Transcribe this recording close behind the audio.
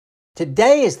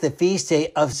Today is the feast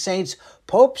day of Saints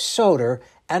Pope Soter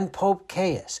and Pope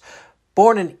Caius.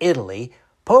 Born in Italy,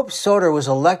 Pope Soter was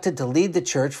elected to lead the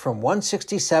church from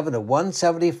 167 to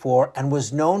 174 and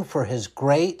was known for his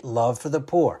great love for the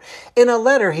poor. In a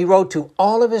letter he wrote to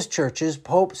all of his churches,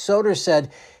 Pope Soter said,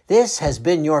 "This has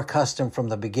been your custom from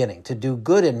the beginning, to do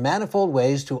good in manifold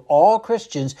ways to all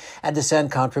Christians and to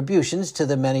send contributions to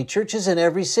the many churches in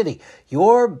every city.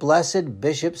 Your blessed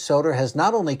Bishop Soter has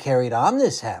not only carried on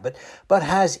this habit, but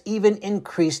has even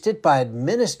increased it by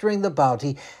administering the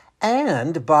bounty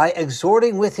and by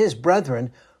exhorting with his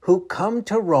brethren who come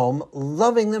to Rome,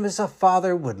 loving them as a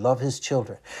father would love his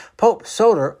children." Pope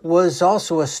Soter was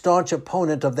also a staunch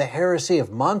opponent of the heresy of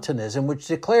Montanism, which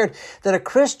declared that a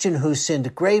Christian who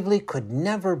sinned gravely could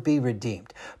never be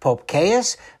redeemed. Pope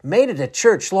Caius made it a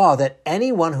church law that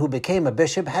anyone who became a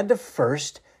bishop had to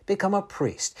first become a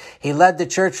priest. He led the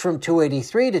church from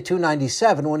 283 to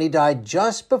 297 when he died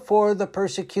just before the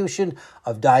persecution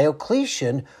of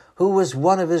Diocletian, who was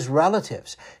one of his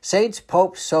relatives. Saints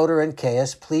Pope Soter and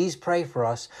Caius, please pray for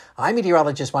us. I'm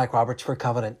meteorologist Mike Roberts for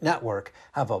Covenant Network.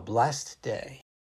 Have a blessed day.